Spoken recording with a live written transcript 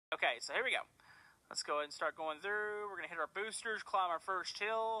Okay, so here we go. Let's go ahead and start going through. We're going to hit our boosters, climb our first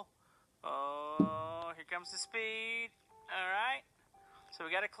hill. Oh, here comes the speed. Alright. So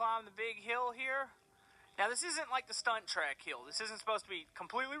we got to climb the big hill here. Now, this isn't like the stunt track hill. This isn't supposed to be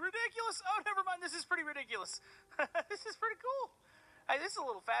completely ridiculous. Oh, never mind. This is pretty ridiculous. This is pretty cool. Hey, this is a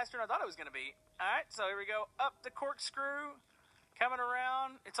little faster than I thought it was going to be. Alright, so here we go. Up the corkscrew. Coming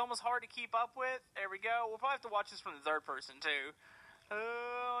around. It's almost hard to keep up with. There we go. We'll probably have to watch this from the third person, too.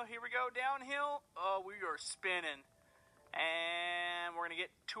 Here we go, downhill. Oh, we are spinning. And we're going to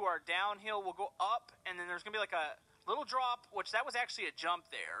get to our downhill. We'll go up, and then there's going to be like a little drop, which that was actually a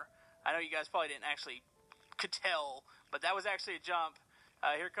jump there. I know you guys probably could tell, but that was actually a jump.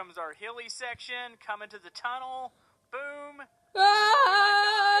 Here comes our hilly section, coming to the tunnel. Boom. And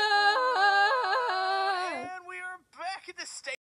we are back at the station.